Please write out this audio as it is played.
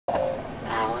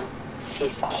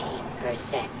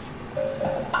15%.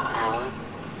 Power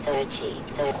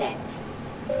 30%.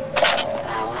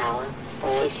 Power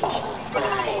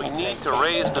 45%. We need to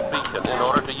raise the beacon in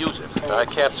order to use it. I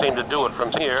can't seem to do it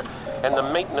from here, and the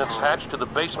maintenance hatch to the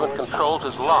basement controls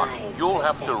is locked. You'll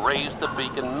have to raise the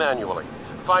beacon manually.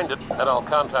 Find it, and I'll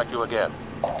contact you again.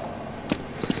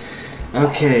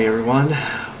 Okay, everyone.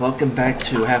 Welcome back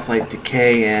to Half-Life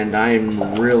Decay, and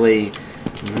I'm really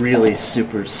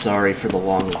super sorry for the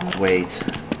long wait.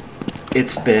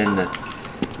 It's been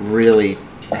really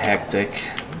hectic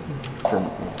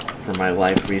for my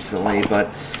life recently,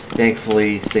 but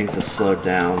thankfully things have slowed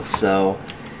down. So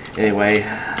anyway,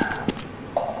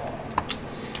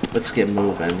 let's get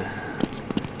moving.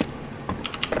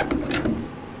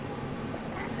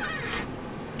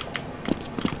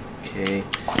 Okay,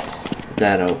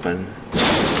 that open.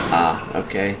 Ah,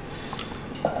 okay.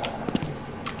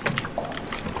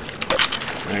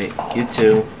 Alright, you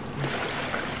too.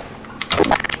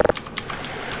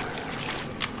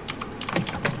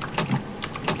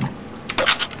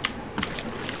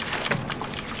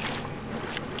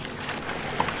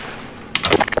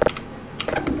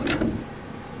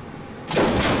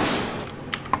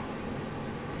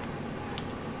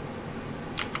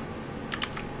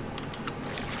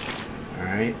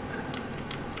 Alright.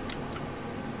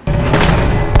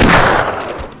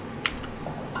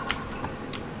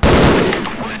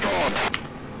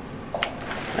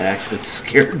 That actually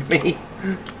scared me.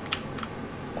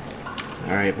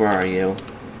 Alright, where are you?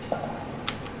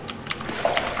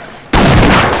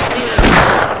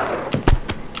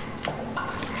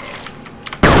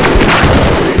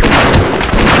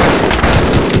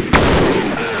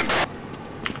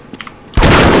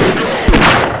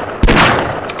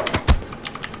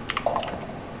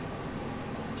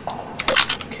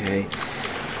 Okay,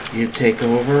 you take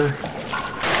over.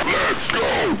 Let's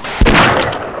go!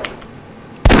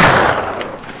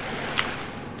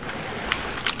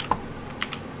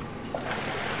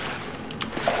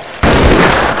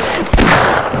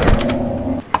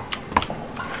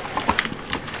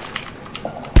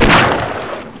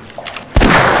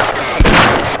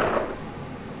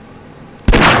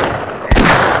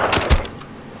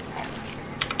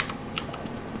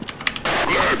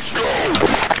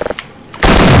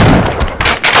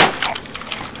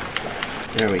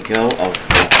 There we go. Oh,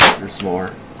 there's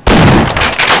more.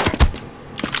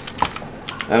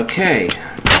 Okay.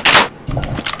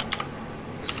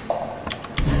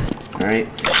 Alright,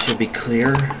 should be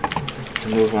clear to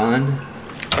move on.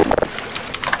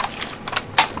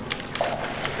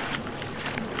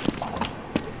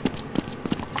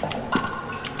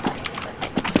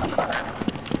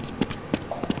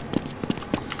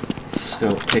 Let's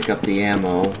go pick up the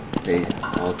ammo they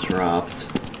all dropped.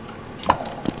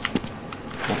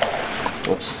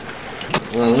 Whoops.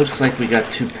 Well, it looks like we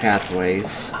got two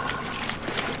pathways.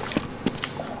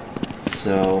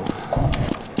 So,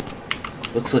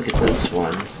 let's look at this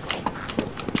one.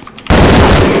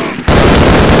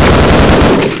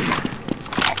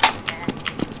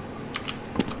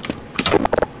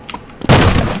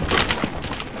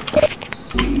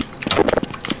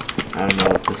 I don't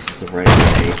know if this is the right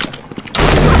way.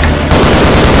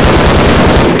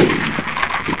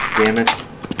 Damn it.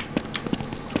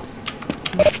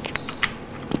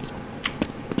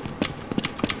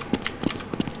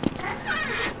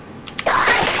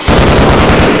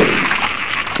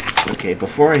 Okay,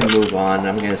 before I move on,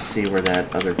 I'm gonna see where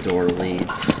that other door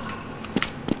leads.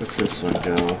 What's this one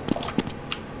go?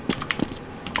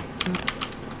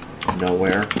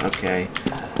 Nowhere? Okay.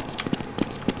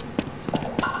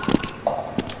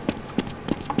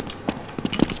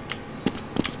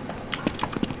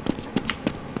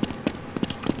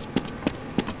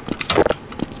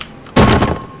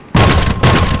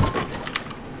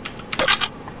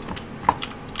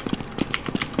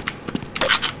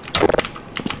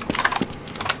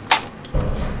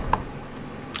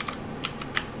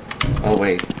 Oh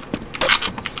wait.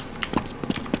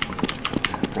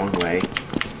 Wrong way.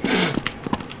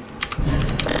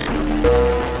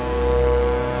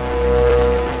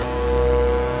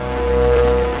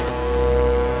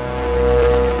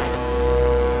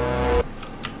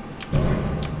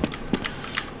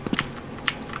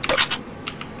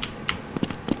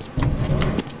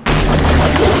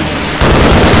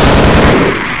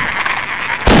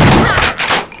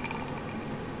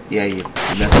 Yeah, you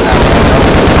messed that one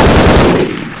up.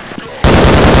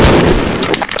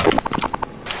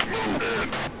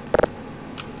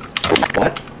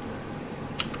 What?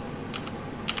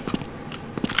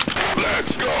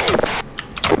 Let's go!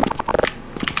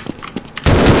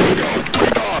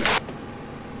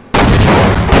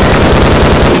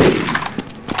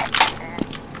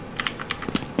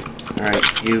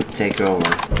 You take over.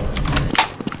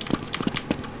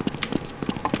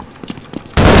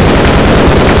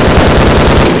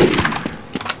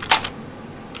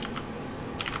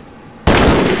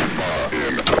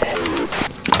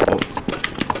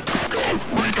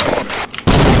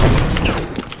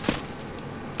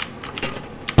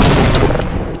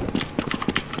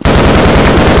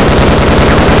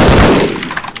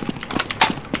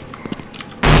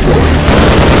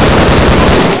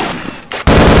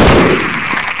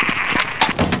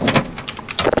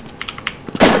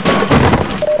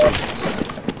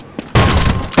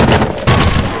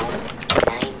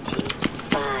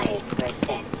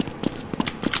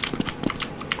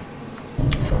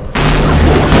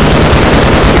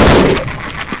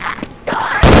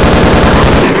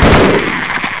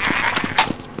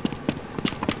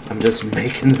 Just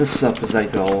making this up as I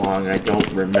go along. I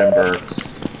don't remember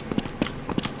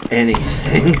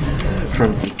anything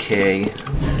from Decay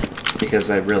because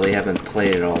I really haven't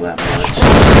played it all that much.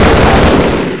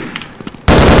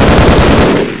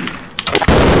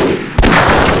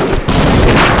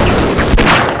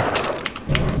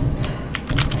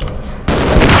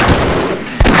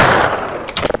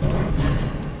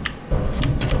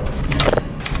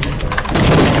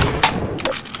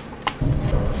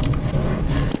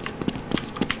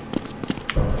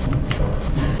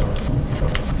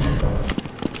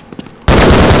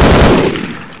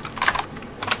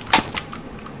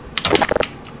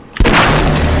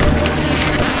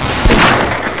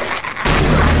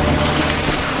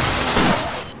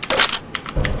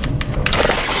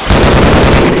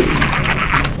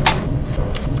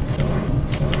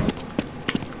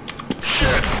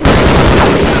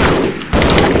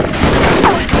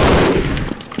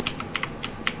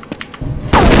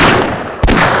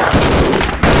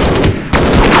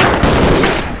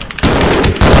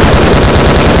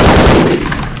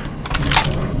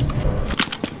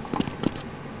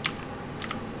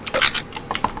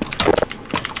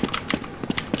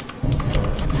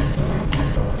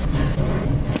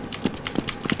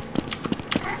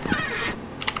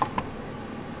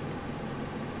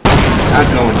 Not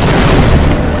going there.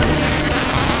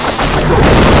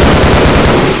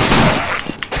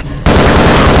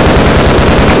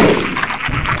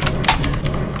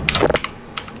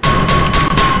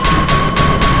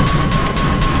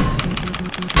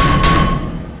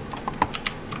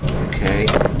 Okay.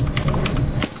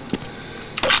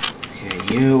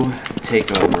 Okay, you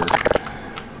take over.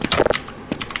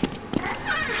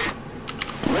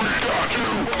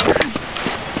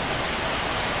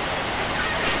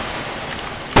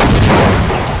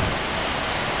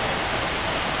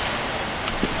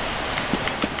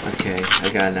 Okay, I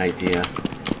got an idea.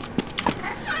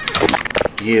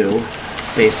 You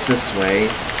face this way,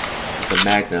 the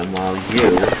Magnum, while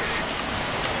you,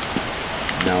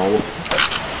 no,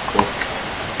 look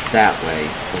that way,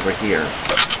 over here.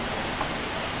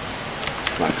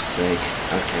 Fuck's sake,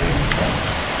 okay.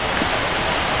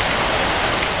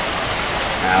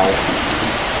 Ow.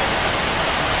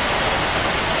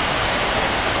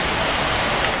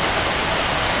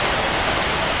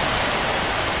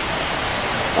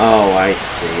 Oh, I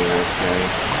see, okay.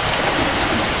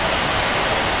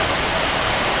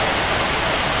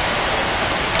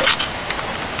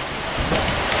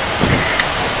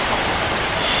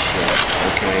 Shit,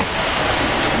 okay.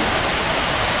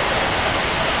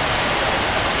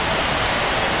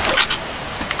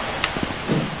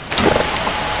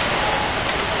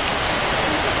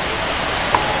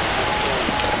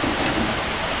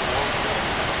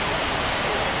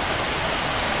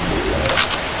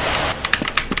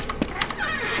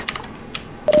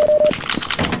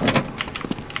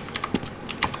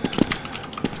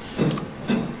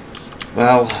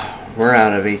 Well, we're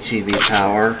out of HEV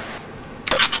power.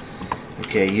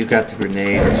 Okay, you got the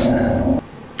grenades,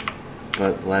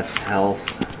 but less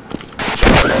health.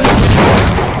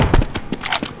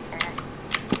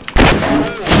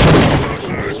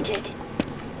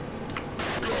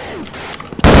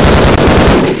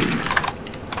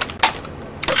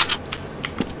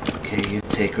 Okay, you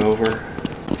take over.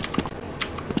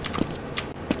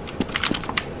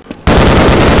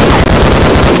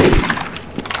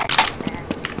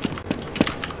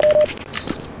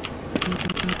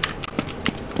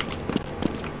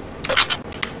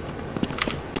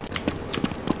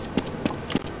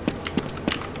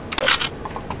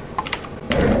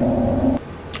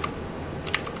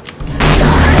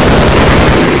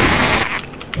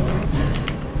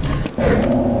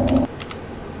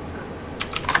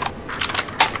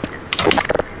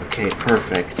 Okay,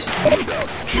 perfect.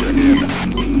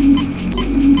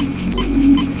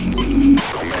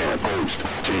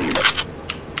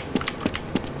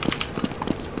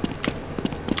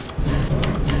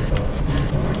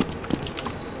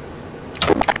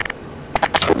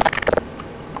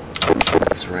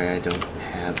 I don't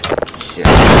have shit.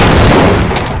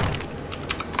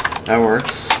 That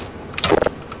works.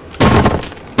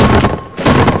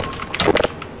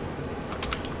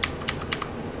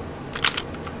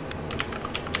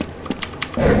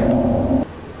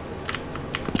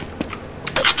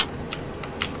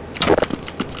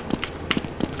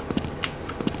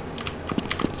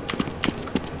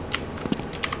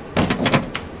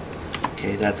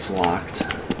 Okay, that's locked.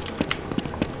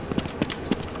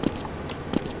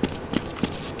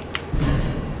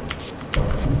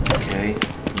 Okay,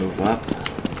 move up.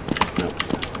 Nope,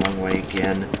 wrong way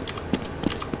again.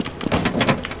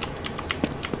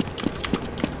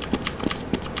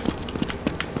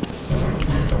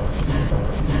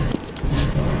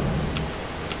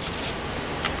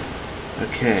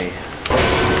 Okay.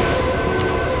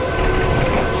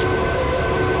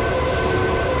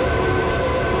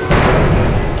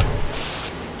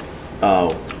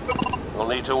 Oh. We'll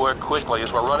need to work quickly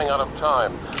as we're running out of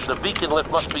time. The beacon lid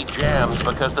must be jammed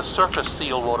because the surface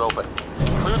seal won't open.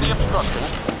 Clear the obstruction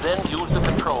and then use the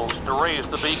controls to raise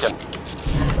the beacon.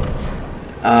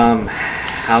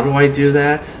 How do I do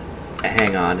that?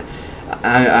 Hang on.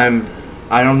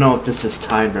 I don't know if this is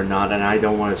timed or not, and I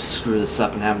don't want to screw this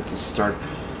up and have to start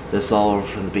this all over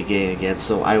from the beginning again,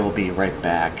 so I will be right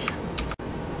back.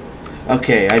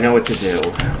 Okay, I know what to do.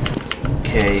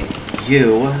 Okay,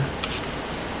 you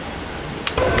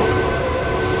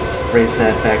raise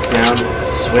that back down,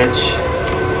 switch,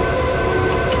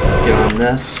 get on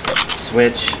this,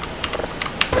 switch,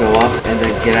 go up, and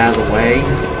then get out of the way,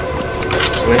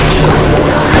 switch.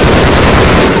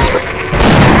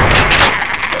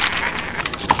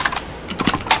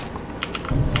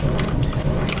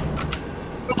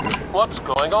 What's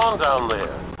going on down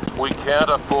there? We can't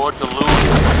afford to lose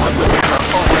the equipment.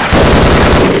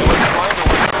 We must find a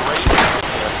way to raise the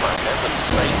beacon and for heaven's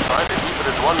sake try to keep it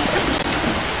in one piece.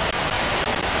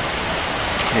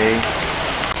 Okay.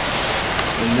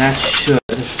 And that should...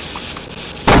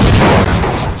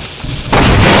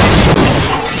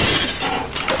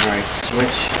 Alright,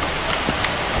 switch.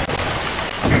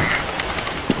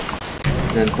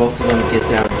 Then both of them get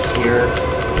down here.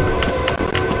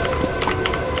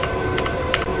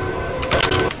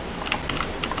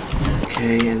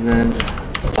 Okay, and then...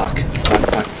 Fuck.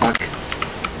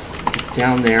 Get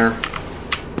down there.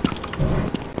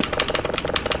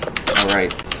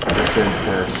 Alright, this in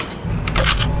first.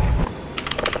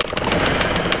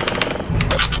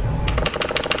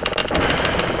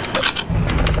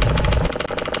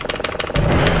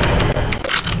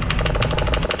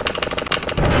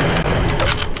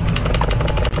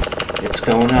 It's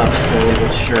going up slowly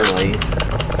but surely.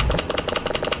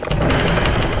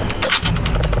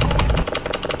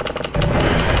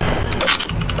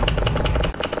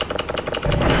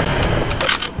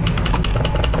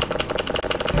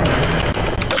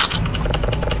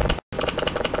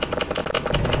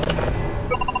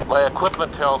 My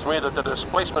equipment tells me that the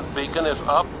displacement beacon is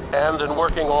up and in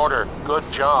working order. Good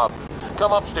job.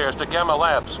 Come upstairs to Gamma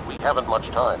Labs. We haven't much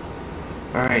time.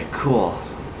 Alright, cool.